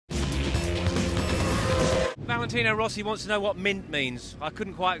Valentino Rossi wants to know what mint means. I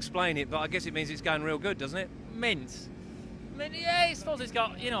couldn't quite explain it, but I guess it means it's going real good, doesn't it? Mint. Yeah, I suppose it's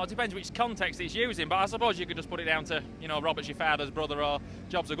got, it depends which context it's using, but I suppose you could just put it down to, Robert's your father's brother or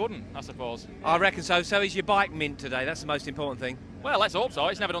job's a good one, I suppose. I reckon so. So is your bike mint today? That's the most important thing. Well, let's hope so.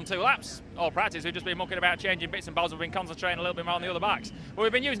 It's never done 2 laps. All practice, we've just been mucking about changing bits and bobs. We've been concentrating a little bit more on the other backs. But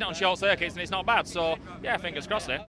we've been using it on short circuits and it's not bad, so yeah, fingers crossed there.